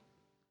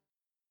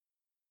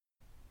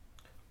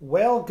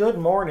Well, good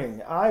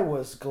morning. I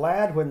was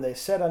glad when they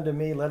said unto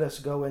me, Let us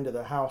go into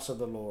the house of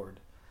the Lord.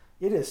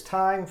 It is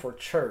time for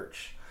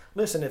church.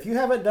 Listen, if you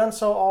haven't done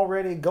so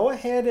already, go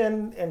ahead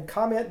and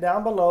comment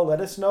down below. Let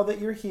us know that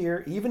you're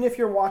here, even if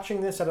you're watching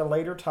this at a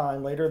later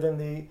time, later than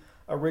the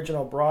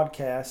original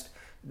broadcast.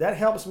 That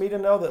helps me to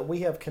know that we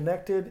have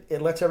connected.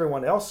 It lets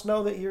everyone else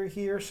know that you're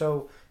here,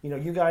 so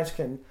you guys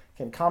can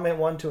comment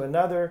one to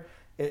another.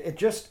 It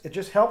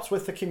just helps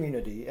with the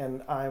community,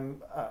 and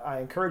I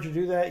encourage you to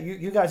do that.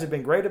 You guys have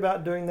been great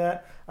about doing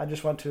that. I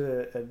just want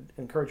to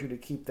encourage you to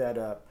keep that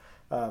up.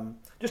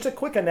 Just a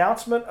quick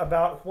announcement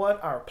about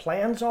what our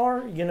plans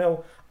are.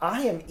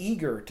 I am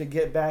eager to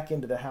get back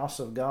into the house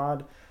of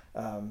God,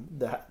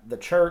 the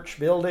church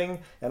building,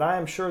 and I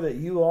am sure that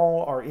you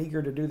all are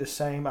eager to do the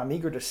same. I'm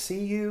eager to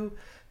see you.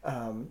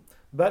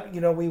 But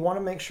we want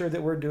to make sure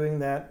that we're doing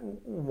that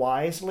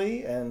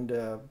wisely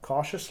and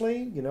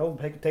cautiously.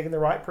 Taking the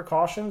right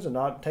precautions and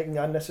not taking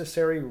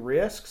unnecessary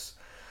risks.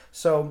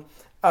 So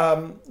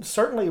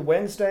certainly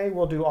Wednesday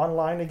we'll do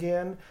online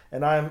again,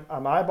 and I'm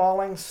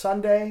eyeballing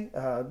Sunday,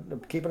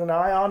 keeping an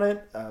eye on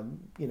it.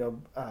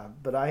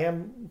 But I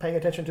am paying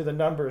attention to the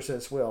numbers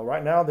as well.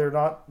 Right now they're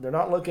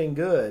not looking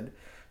good.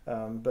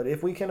 But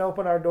if we can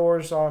open our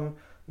doors on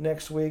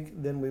next week,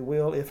 then we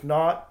will. If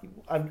not,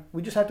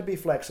 we just have to be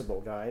flexible,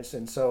 guys.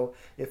 And so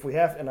if we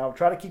have, and I'll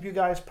try to keep you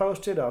guys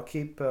posted. I'll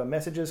keep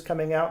messages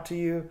coming out to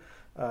you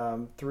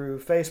through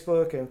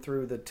Facebook and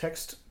through the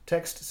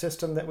text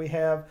system that we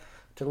have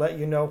to let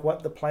you know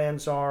what the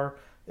plans are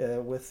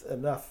with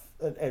enough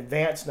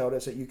advance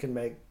notice that you can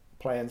make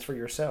plans for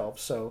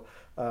yourselves. So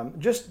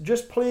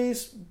just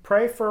please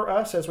pray for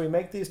us as we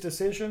make these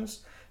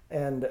decisions.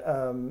 And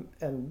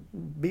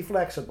be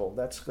flexible.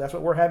 That's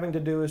what we're having to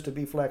do, is to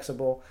be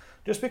flexible,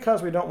 just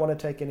because we don't want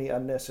to take any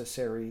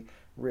unnecessary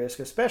risk,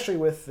 especially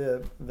with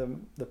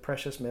the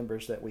precious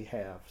members that we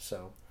have.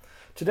 So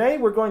today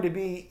we're going to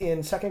be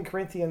in 2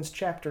 Corinthians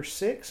chapter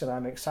 6, and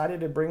I'm excited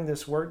to bring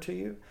this word to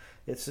you.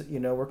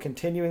 We're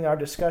continuing our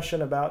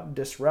discussion about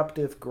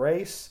disruptive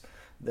grace.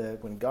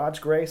 When God's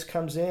grace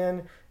comes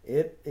in,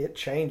 it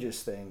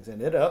changes things,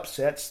 and it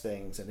upsets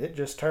things, and it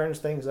just turns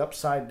things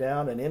upside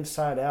down and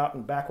inside out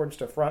and backwards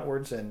to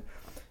frontwards, and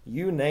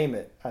you name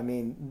it. I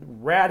mean,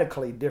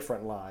 radically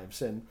different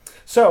lives. And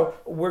so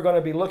we're going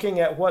to be looking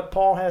at what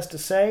Paul has to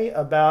say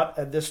about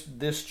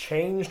this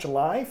changed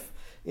life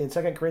in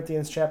 2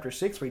 Corinthians chapter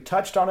 6. We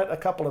touched on it a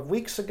couple of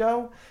weeks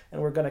ago,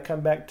 and we're going to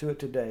come back to it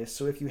today.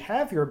 So if you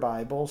have your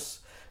Bibles,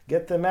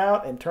 get them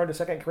out and turn to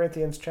 2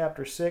 Corinthians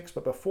chapter 6.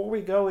 But before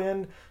we go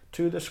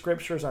into the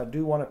scriptures, I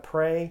do want to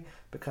pray,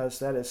 because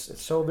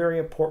it's so very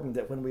important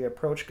that when we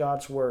approach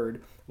God's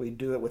word, we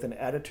do it with an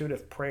attitude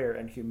of prayer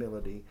and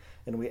humility.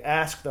 And we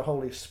ask the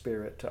Holy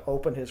Spirit to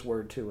open his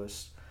word to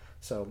us.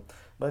 So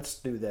let's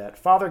do that.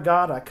 Father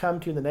God, I come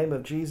to you in the name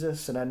of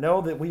Jesus, and I know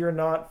that we are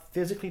not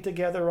physically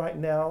together right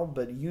now,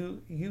 but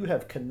you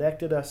have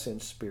connected us in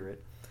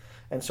spirit.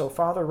 And so,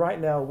 Father, right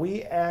now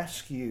we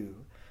ask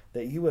you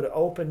that you would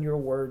open your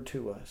word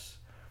to us,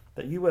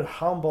 that you would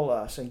humble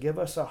us and give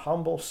us a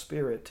humble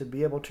spirit to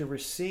be able to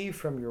receive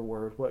from your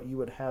word what you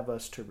would have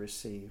us to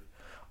receive.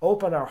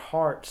 Open our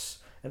hearts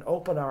and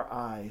open our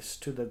eyes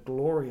to the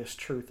glorious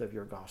truth of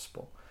your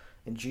gospel.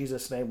 In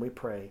Jesus' name we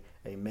pray,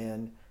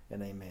 amen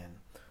and amen.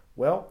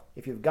 Well,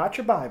 if you've got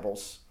your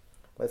Bibles,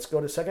 let's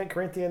go to 2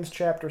 Corinthians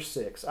chapter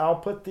 6. I'll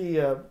put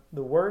the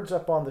words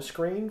up on the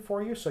screen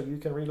for you so you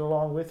can read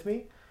along with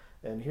me.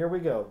 And here we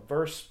go,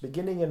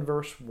 beginning in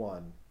verse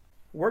 1.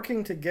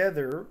 Working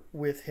together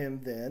with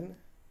him, then,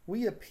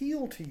 we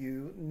appeal to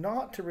you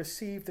not to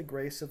receive the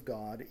grace of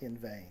God in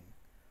vain.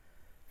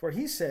 For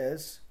he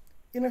says,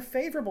 In a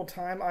favorable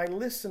time I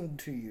listened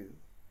to you,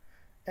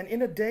 and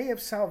in a day of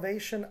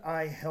salvation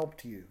I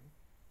helped you.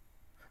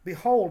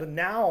 Behold,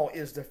 now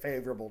is the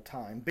favorable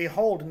time.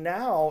 Behold,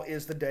 now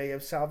is the day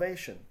of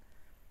salvation.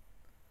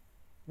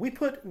 We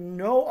put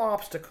no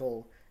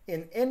obstacle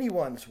in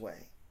anyone's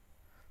way,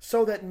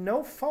 so that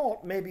no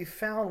fault may be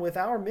found with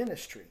our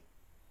ministry.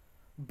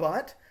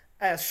 But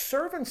as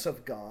servants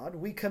of God,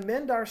 we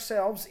commend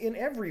ourselves in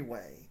every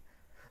way,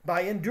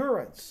 by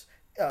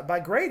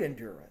great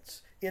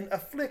endurance, in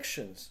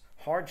afflictions,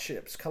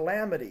 hardships,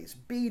 calamities,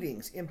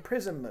 beatings,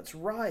 imprisonments,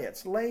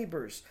 riots,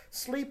 labors,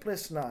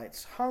 sleepless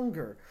nights,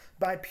 hunger,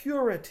 by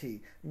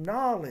purity,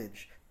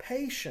 knowledge,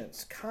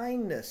 patience,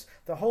 kindness,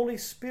 the Holy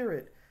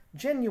Spirit,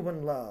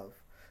 genuine love,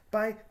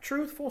 by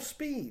truthful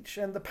speech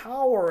and the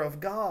power of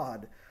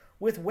God,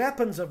 with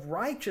weapons of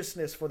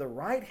righteousness for the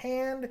right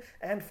hand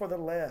and for the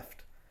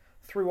left,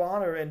 through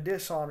honor and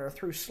dishonor,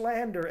 through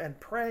slander and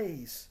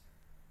praise.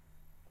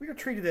 We are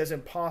treated as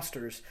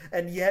impostors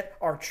and yet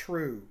are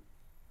true,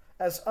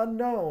 as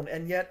unknown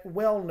and yet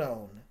well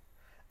known,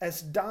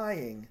 as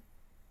dying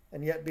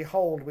and yet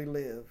behold we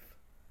live,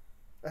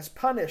 as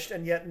punished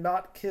and yet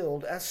not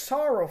killed, as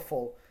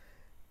sorrowful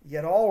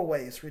yet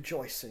always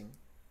rejoicing,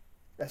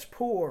 as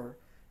poor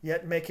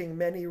yet making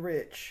many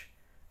rich,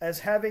 as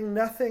having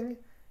nothing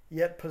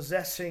yet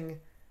possessing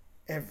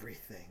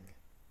everything.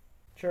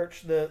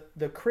 Church,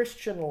 the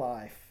Christian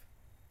life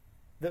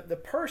The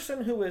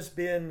person who has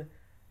been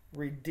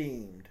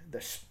redeemed,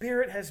 the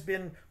spirit has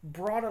been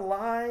brought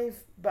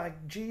alive by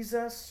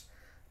Jesus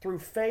through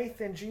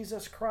faith in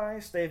Jesus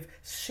Christ. They've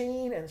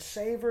seen and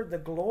savored the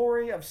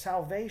glory of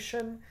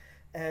salvation,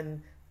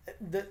 and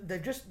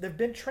they've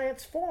been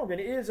transformed,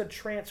 and it is a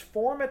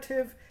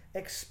transformative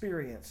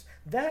experience.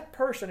 That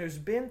person who's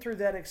been through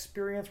that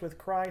experience with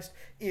Christ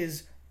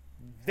is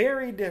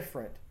very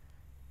different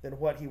than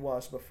what he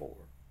was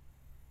before.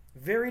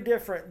 Very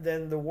different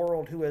than the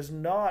world who has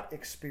not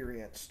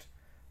experienced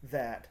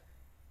that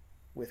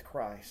with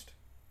Christ,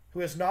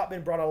 who has not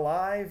been brought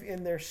alive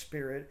in their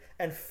spirit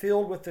and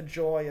filled with the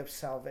joy of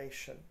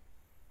salvation.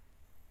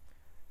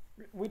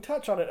 We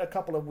touched on it a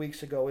couple of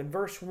weeks ago. In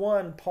verse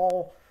 1,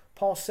 Paul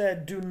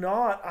said, "Do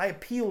not, I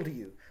appeal to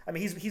you." I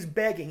mean, he's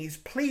begging, he's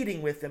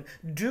pleading with them.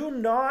 Do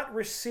not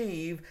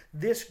receive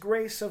this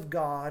grace of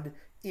God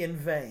in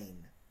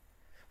vain.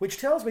 Which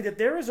tells me that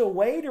there is a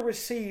way to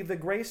receive the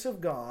grace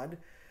of God,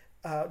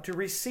 to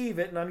receive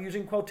it, and I'm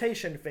using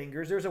quotation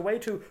fingers. There's a way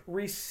to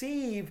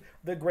receive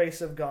the grace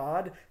of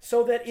God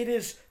so that it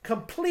is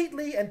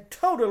completely and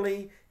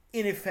totally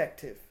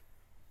ineffective.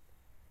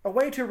 A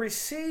way to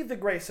receive the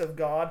grace of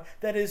God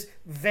that is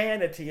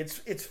vanity.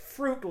 It's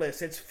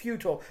fruitless. It's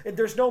futile.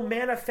 There's no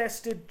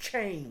manifested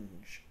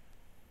change.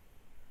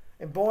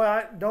 And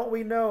boy, don't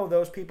we know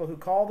those people who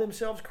call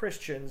themselves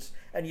Christians,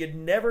 and you'd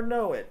never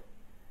know it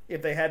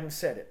if they hadn't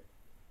said it.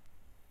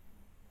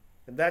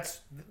 And that's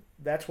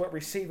what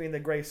receiving the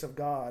grace of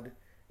God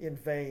in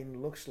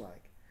vain looks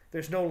like.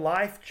 There's no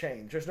life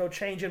change. There's no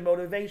change in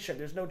motivation.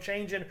 There's no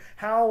change in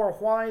how or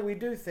why we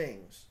do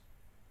things.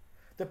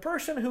 The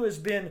person who has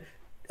been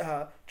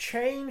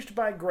changed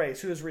by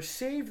grace, who has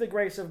received the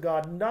grace of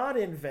God not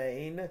in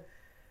vain,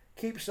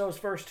 keeps those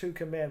first two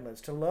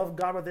commandments: to love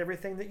God with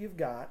everything that you've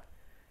got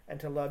and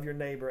to love your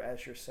neighbor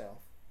as yourself.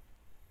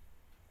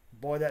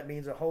 Boy, that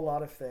means a whole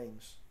lot of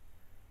things.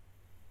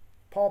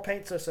 Paul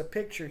paints us a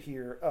picture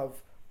here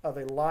of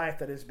a life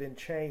that has been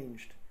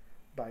changed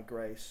by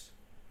grace.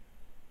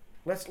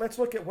 Let's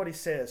look at what he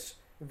says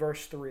in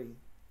verse 3,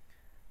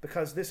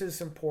 because this is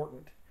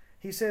important.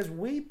 He says,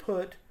 "We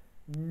put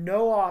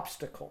no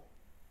obstacle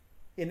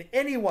in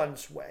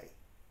anyone's way."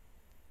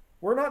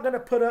 We're not going to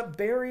put up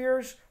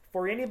barriers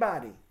for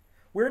anybody.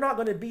 We're not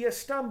going to be a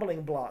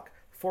stumbling block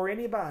for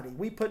anybody.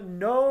 We put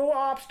no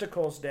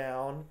obstacles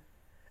down,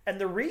 and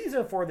the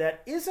reason for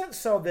that isn't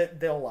so that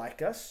they'll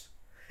like us.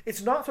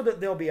 It's not so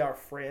that they'll be our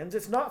friends.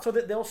 It's not so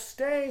that they'll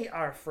stay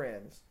our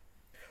friends.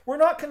 We're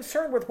not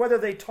concerned with whether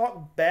they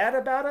talk bad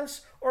about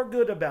us or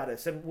good about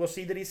us, and we'll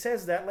see that he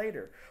says that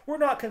later. We're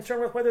not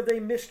concerned with whether they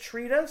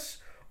mistreat us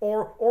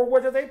or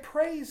whether they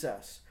praise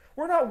us.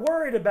 We're not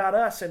worried about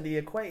us in the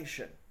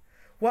equation.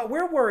 What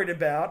we're worried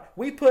about,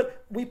 we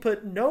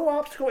put no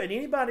obstacle in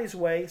anybody's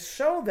way,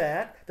 so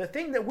that the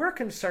thing that we're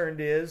concerned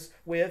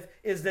with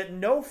is that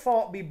no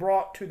fault be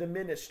brought to the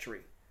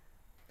ministry.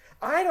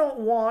 I don't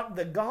want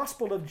the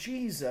gospel of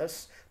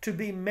Jesus to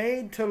be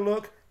made to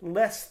look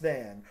less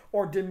than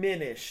or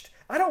diminished.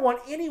 I don't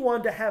want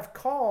anyone to have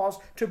cause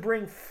to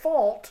bring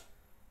fault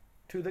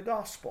to the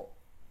gospel.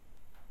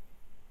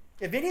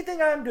 If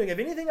anything I'm doing, if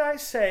anything I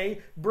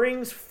say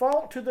brings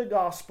fault to the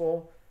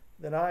gospel,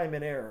 then I am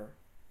in error,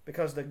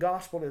 because the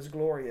gospel is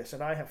glorious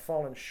and I have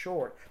fallen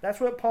short. That's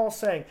what Paul's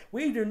saying.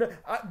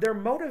 Their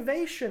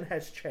motivation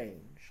has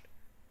changed.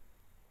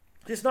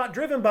 It's not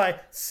driven by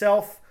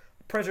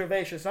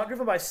self-preservation. It's not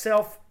driven by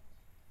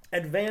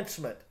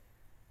self-advancement.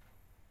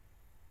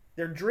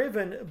 They're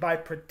driven by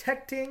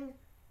protecting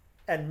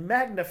and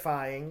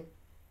magnifying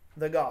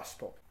the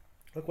gospel.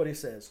 Look what he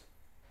says.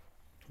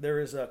 There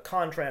is a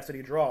contrast that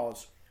he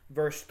draws.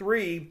 Verse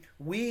 3,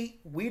 we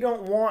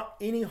don't want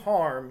any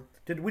harm.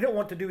 We don't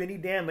want to do any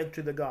damage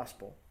to the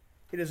gospel.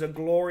 It is a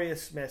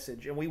glorious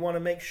message, and we want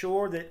to make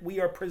sure that we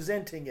are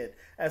presenting it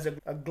as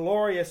a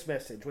glorious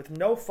message with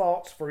no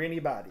faults for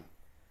anybody.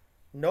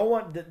 No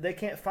one, they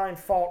can't find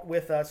fault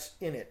with us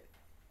in it.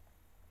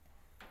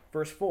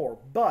 Verse 4,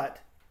 but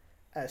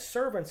as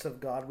servants of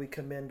God, we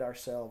commend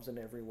ourselves in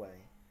every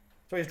way.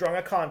 So he's drawing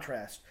a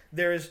contrast.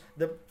 There is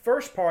the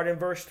first part in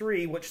verse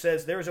 3, which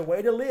says there is a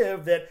way to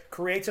live that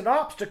creates an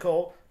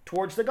obstacle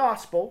towards the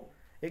gospel.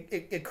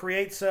 It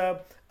creates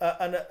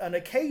an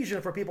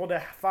occasion for people to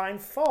find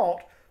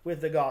fault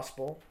with the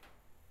gospel.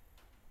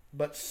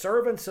 But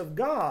servants of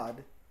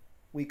God,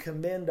 we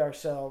commend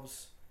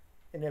ourselves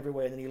in every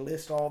way. And then he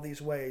lists all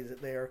these ways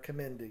that they are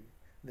commending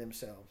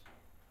themselves.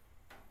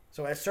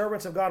 So as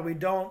servants of God, we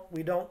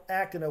don't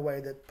act in a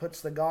way that puts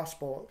the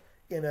gospel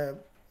in a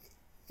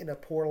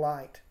poor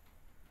light.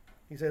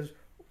 He says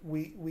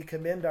we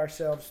commend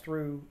ourselves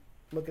through,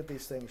 look at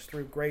these things,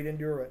 through great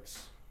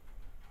endurance,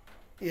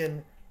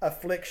 in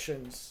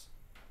afflictions,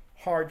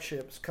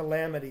 hardships,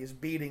 calamities,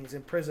 beatings,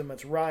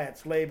 imprisonments,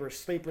 riots, labors,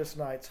 sleepless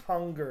nights,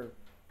 hunger,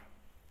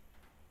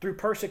 through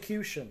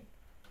persecution.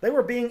 They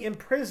were being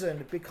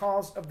imprisoned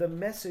because of the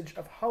message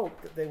of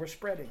hope that they were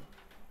spreading.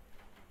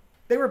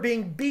 They were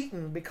being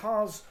beaten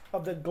because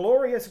of the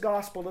glorious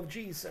gospel of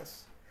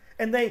Jesus.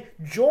 And they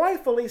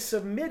joyfully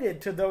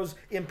submitted to those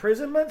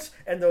imprisonments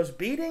and those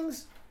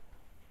beatings.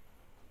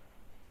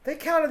 They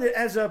counted it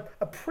as a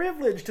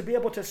privilege to be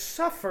able to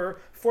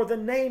suffer for the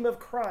name of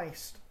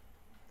Christ,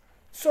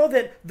 so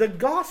that the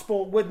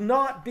gospel would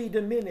not be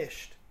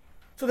diminished,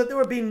 so that there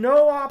would be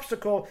no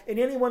obstacle in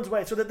anyone's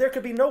way, so that there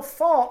could be no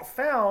fault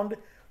found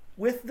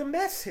with the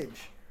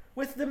message,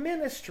 with the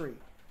ministry.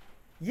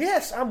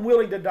 Yes, I'm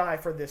willing to die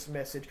for this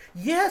message.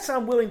 Yes,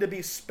 I'm willing to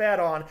be spat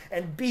on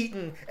and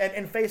beaten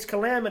and face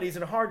calamities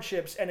and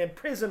hardships and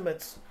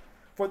imprisonments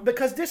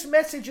because this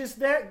message is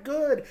that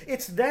good.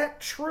 It's that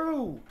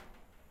true.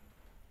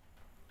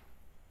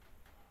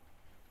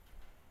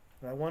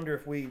 And I wonder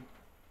if we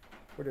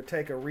were to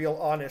take a real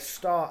honest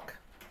stock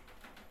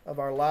of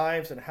our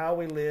lives and how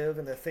we live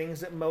and the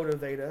things that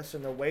motivate us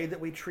and the way that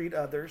we treat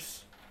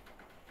others,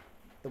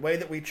 the way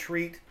that we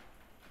treat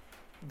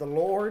the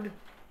Lord,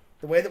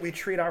 the way that we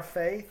treat our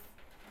faith.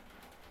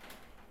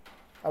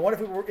 I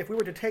wonder if we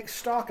were to take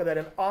stock of that,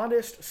 an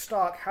honest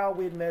stock, how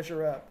we'd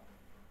measure up.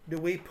 Do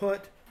we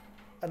put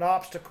an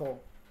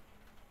obstacle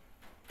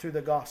to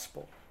the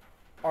gospel?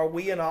 Are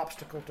we an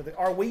obstacle to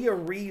are we a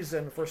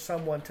reason for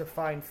someone to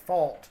find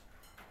fault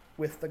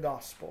with the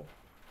gospel?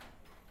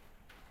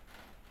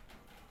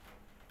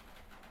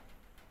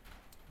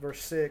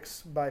 Verse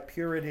 6, by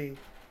purity,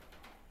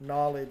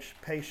 knowledge,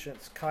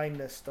 patience,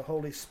 kindness, the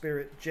Holy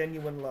Spirit,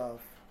 genuine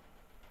love.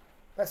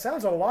 That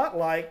sounds a lot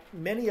like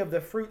many of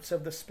the fruits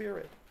of the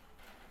Spirit.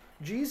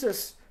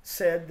 Jesus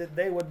said that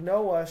they would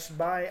know us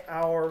by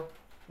our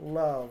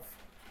love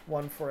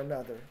one for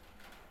another.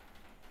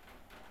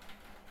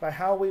 By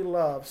how we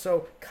love.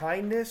 So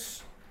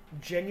kindness,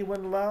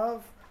 genuine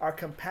love, our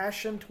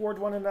compassion toward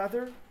one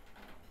another,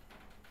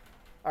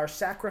 our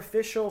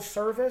sacrificial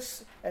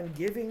service and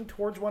giving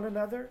towards one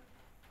another,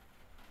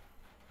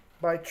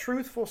 by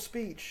truthful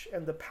speech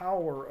and the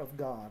power of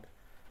God.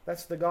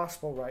 That's the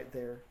gospel right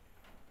there.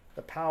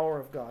 The power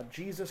of God.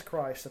 Jesus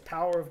Christ, the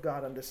power of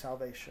God unto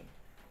salvation.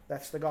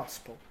 That's the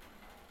gospel.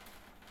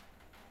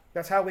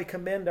 That's how we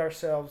commend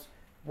ourselves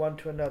one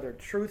to another.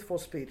 Truthful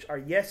speech. Our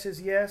yes is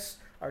yes.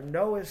 Our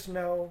no is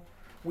no.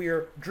 We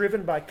are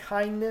driven by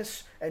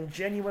kindness and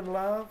genuine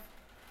love,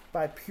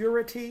 by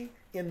purity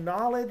in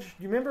knowledge.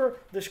 You remember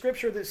the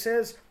scripture that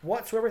says,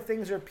 whatsoever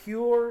things are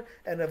pure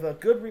and of a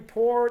good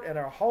report and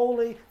are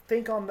holy,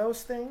 think on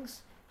those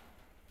things?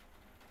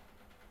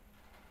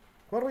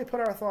 What do we put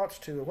our thoughts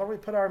to? What do we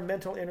put our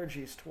mental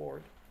energies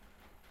toward?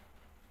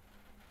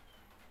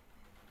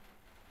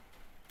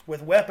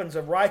 With weapons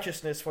of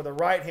righteousness for the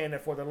right hand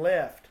and for the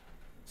left.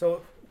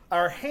 So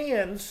our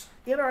hands,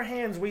 in our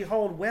hands we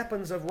hold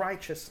weapons of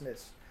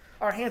righteousness.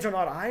 Our hands are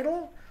not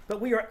idle,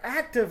 but we are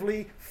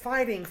actively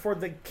fighting for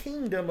the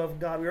kingdom of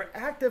God. We are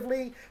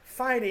actively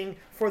fighting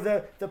for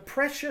the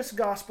precious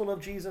gospel of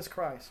Jesus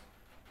Christ.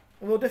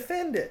 And we'll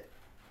defend it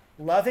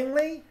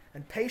lovingly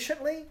and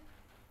patiently.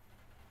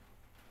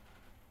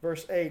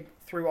 Verse 8,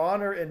 through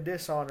honor and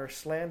dishonor,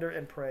 slander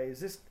and praise.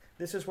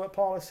 This is what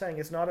Paul is saying.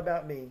 It's not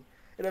about me.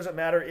 It doesn't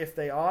matter if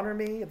they honor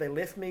me, if they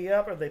lift me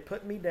up, or they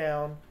put me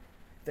down,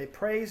 if they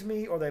praise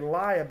me or they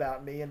lie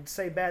about me and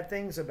say bad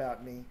things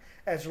about me.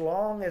 As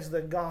long as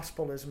the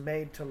gospel is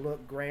made to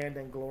look grand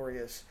and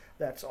glorious,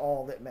 that's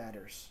all that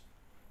matters.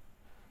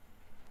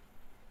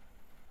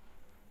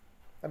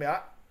 I mean,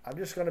 I'm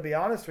just going to be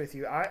honest with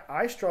you.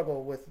 I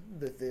struggle with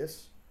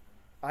this.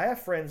 I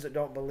have friends that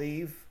don't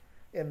believe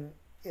in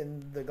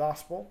the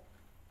gospel.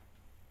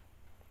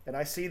 And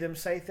I see them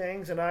say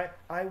things and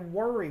I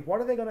worry.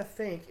 What are they going to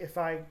think if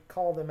I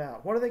call them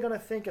out? What are they going to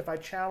think if I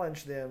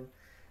challenge them?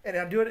 And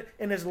I do it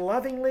in as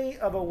lovingly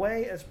of a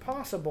way as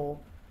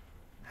possible.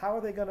 How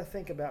are they going to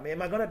think about me?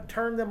 Am I going to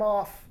turn them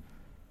off?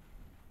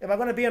 Am I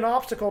going to be an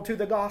obstacle to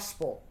the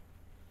gospel?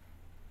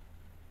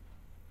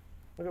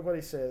 Look at what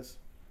he says.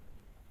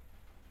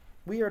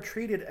 We are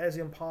treated as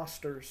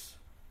imposters,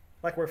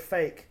 like we're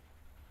fake,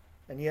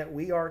 and yet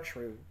we are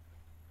true.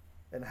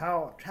 And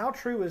how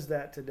true is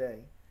that today?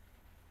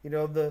 You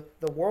know,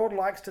 the world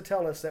likes to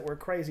tell us that we're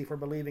crazy for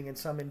believing in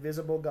some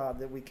invisible God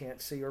that we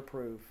can't see or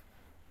prove.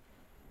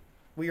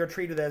 We are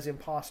treated as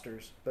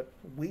imposters, but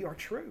we are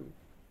true.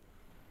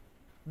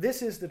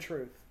 This is the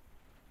truth.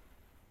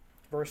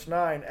 Verse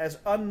 9, as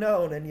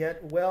unknown and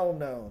yet well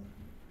known.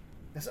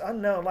 As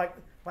unknown, like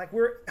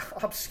we're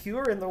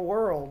obscure in the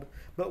world,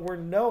 but we're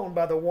known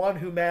by the one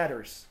who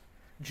matters.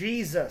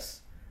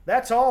 Jesus.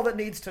 That's all that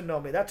needs to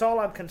know me. That's all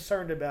I'm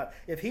concerned about.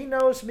 If he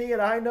knows me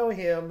and I know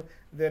him,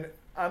 then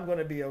I'm going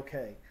to be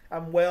okay.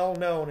 I'm well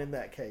known in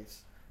that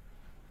case.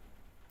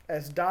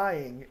 As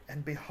dying,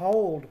 and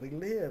behold, we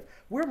live.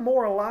 We're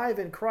more alive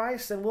in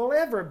Christ than we'll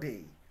ever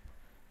be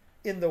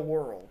in the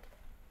world.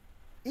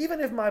 Even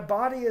if my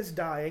body is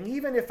dying,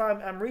 even if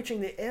I'm reaching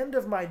the end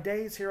of my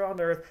days here on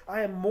earth,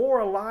 I am more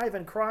alive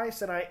in Christ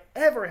than I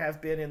ever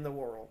have been in the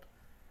world.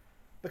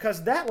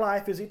 Because that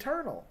life is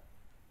eternal.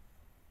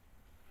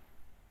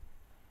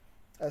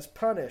 As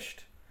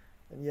punished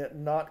and yet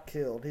not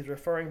killed. He's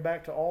referring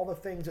back to all the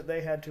things that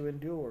they had to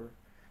endure.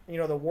 You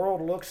know, the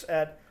world looks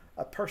at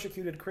a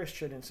persecuted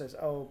Christian and says,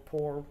 oh,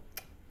 poor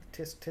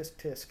tisk, tisk,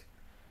 tisk.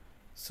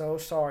 So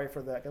sorry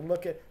for that. And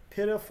look at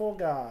pitiful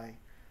guy.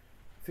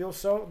 Feel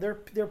so they're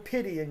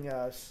pitying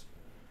us.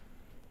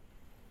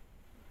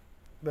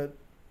 But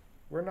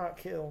we're not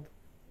killed.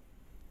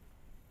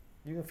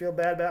 You can feel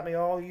bad about me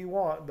all you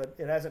want, but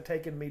it hasn't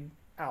taken me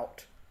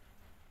out.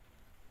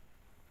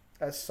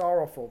 As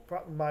sorrowful,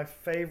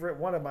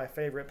 one of my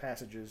favorite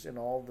passages in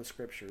all the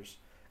scriptures,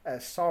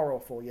 as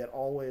sorrowful yet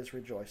always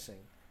rejoicing.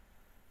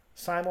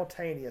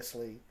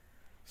 Simultaneously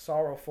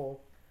sorrowful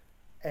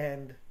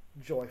and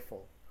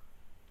joyful.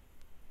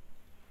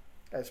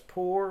 As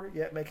poor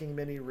yet making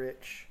many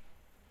rich.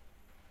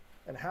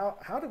 And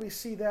how do we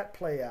see that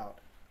play out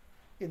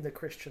in the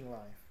Christian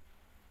life?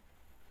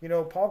 You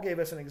know, Paul gave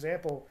us an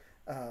example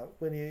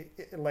when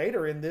he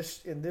later in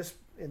this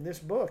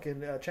book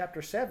in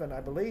chapter 7,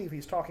 I believe,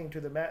 he's talking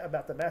to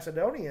about the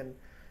Macedonian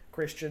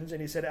Christians,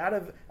 and he said, out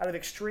of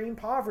extreme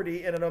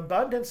poverty and an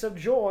abundance of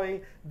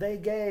joy, they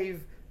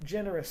gave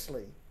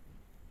generously.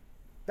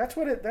 That's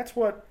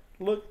what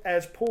look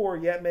as poor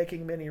yet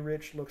making many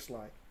rich looks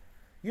like.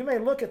 You may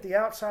look at the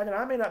outside, and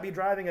I may not be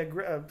driving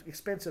an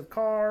expensive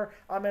car.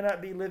 I may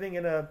not be living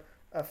in a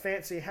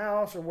fancy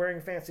house or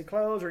wearing fancy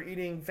clothes or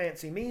eating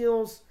fancy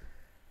meals.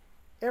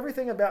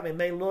 Everything about me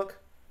may look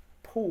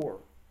poor.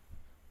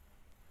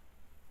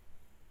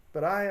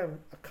 But I am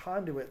a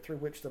conduit through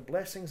which the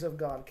blessings of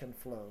God can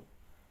flow.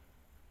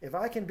 If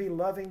I can be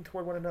loving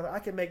toward one another, I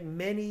can make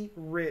many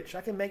rich.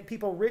 I can make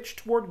people rich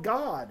toward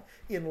God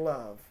in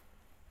love.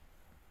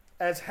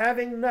 As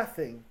having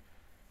nothing,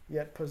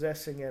 yet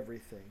possessing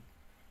everything.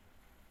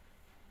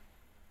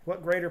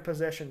 What greater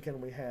possession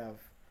can we have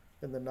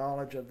than the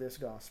knowledge of this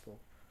gospel,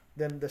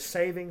 than the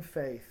saving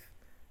faith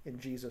in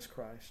Jesus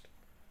Christ?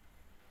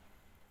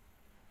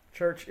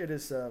 Church, it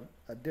is a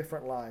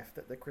different life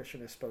that the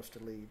Christian is supposed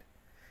to lead.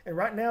 And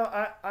right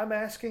now, I'm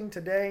asking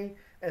today,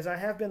 as I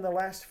have been the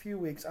last few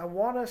weeks, I don't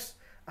want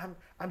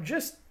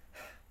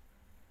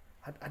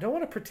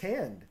to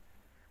pretend.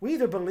 We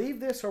either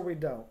believe this or we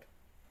don't.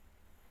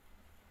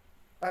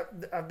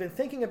 I've been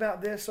thinking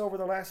about this over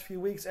the last few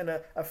weeks, and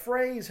a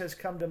phrase has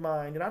come to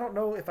mind. And I don't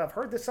know if I've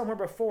heard this somewhere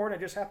before and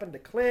it just happened to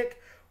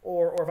click,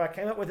 or if I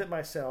came up with it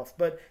myself.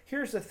 But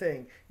here's the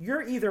thing.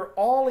 You're either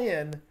all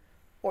in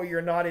or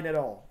you're not in at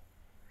all.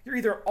 You're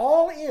either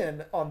all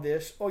in on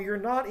this or you're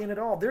not in at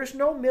all. There's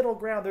no middle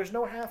ground. There's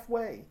no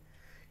halfway.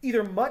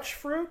 Either much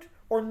fruit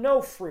or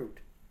no fruit.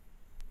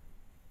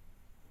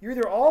 You're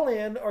either all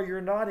in or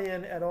you're not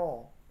in at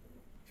all.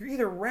 You're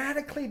either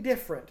radically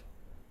different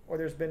or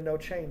there's been no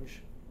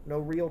change, no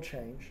real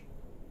change.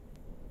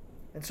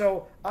 And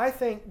so I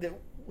think that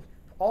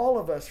all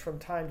of us from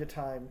time to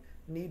time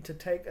need to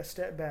take a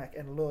step back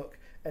and look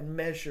and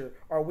measure,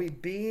 are we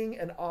being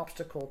an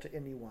obstacle to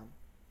anyone?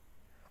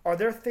 Are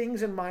there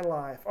things in my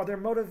life? Are there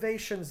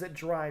motivations that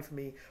drive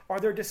me? Are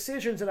there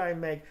decisions that I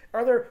make?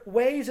 Are there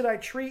ways that I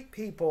treat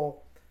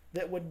people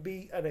that would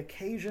be an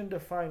occasion to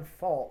find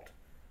fault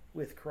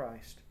with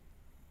Christ?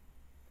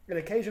 An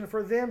occasion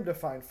for them to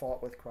find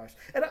fault with Christ.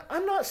 And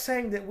I'm not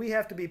saying that we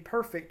have to be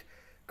perfect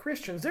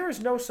Christians. There is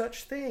no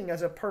such thing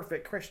as a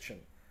perfect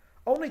Christian.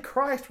 Only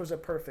Christ was a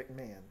perfect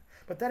man.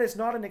 But that is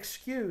not an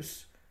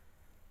excuse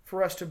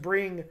for us to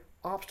bring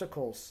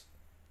obstacles,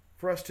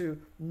 for us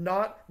to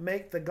not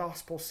make the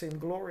gospel seem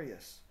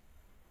glorious.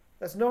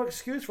 That's no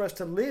excuse for us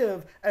to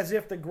live as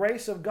if the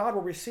grace of God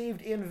were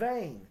received in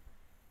vain.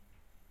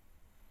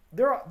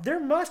 There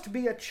must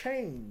be a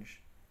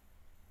change.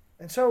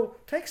 And so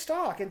take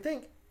stock and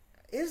think,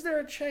 is there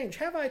a change?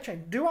 Have I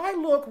changed? Do I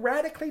look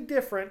radically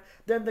different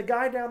than the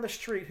guy down the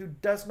street who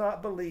does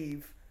not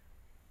believe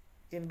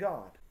in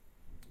God?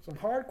 Some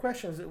hard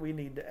questions that we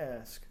need to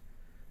ask.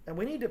 And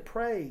we need to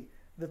pray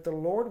that the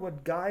Lord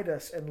would guide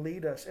us and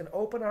lead us and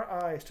open our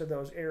eyes to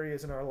those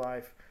areas in our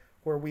life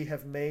where we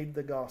have made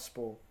the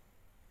gospel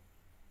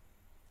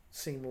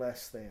seem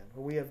less than,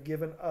 where we have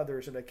given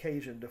others an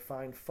occasion to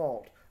find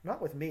fault,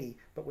 not with me,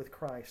 but with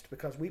Christ,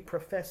 because we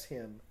profess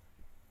Him.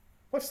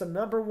 What's the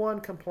number one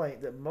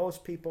complaint that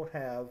most people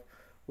have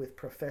with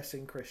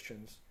professing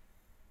Christians?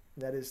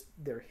 And that is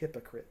they're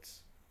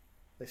hypocrites.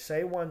 They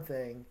say one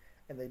thing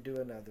and they do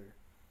another.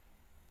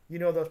 You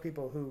know those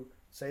people who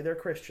say they're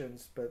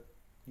Christians, but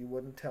you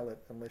wouldn't tell it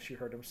unless you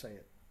heard them say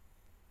it.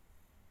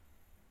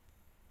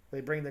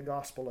 They bring the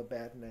gospel a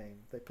bad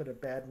name. They put a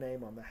bad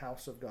name on the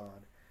house of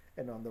God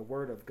and on the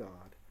word of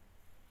God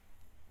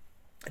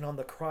and on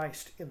the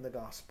Christ in the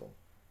gospel.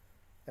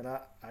 And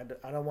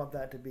I don't want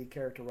that to be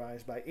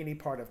characterized by any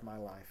part of my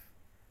life.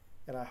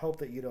 And I hope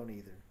that you don't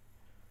either.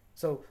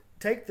 So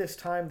take this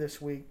time this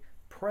week,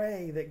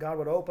 pray that God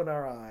would open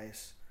our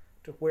eyes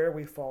to where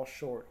we fall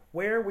short,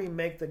 where we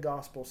make the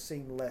gospel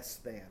seem less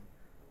than.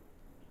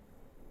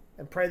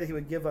 And pray that He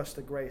would give us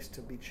the grace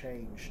to be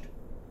changed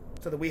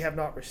so that we have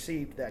not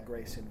received that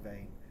grace in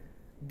vain.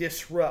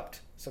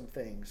 Disrupt some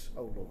things,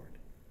 O Lord.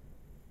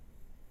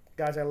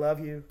 Guys, I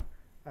love you.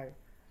 I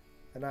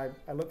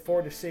look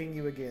forward to seeing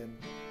you again.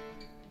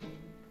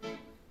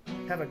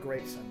 Have a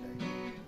great Sunday.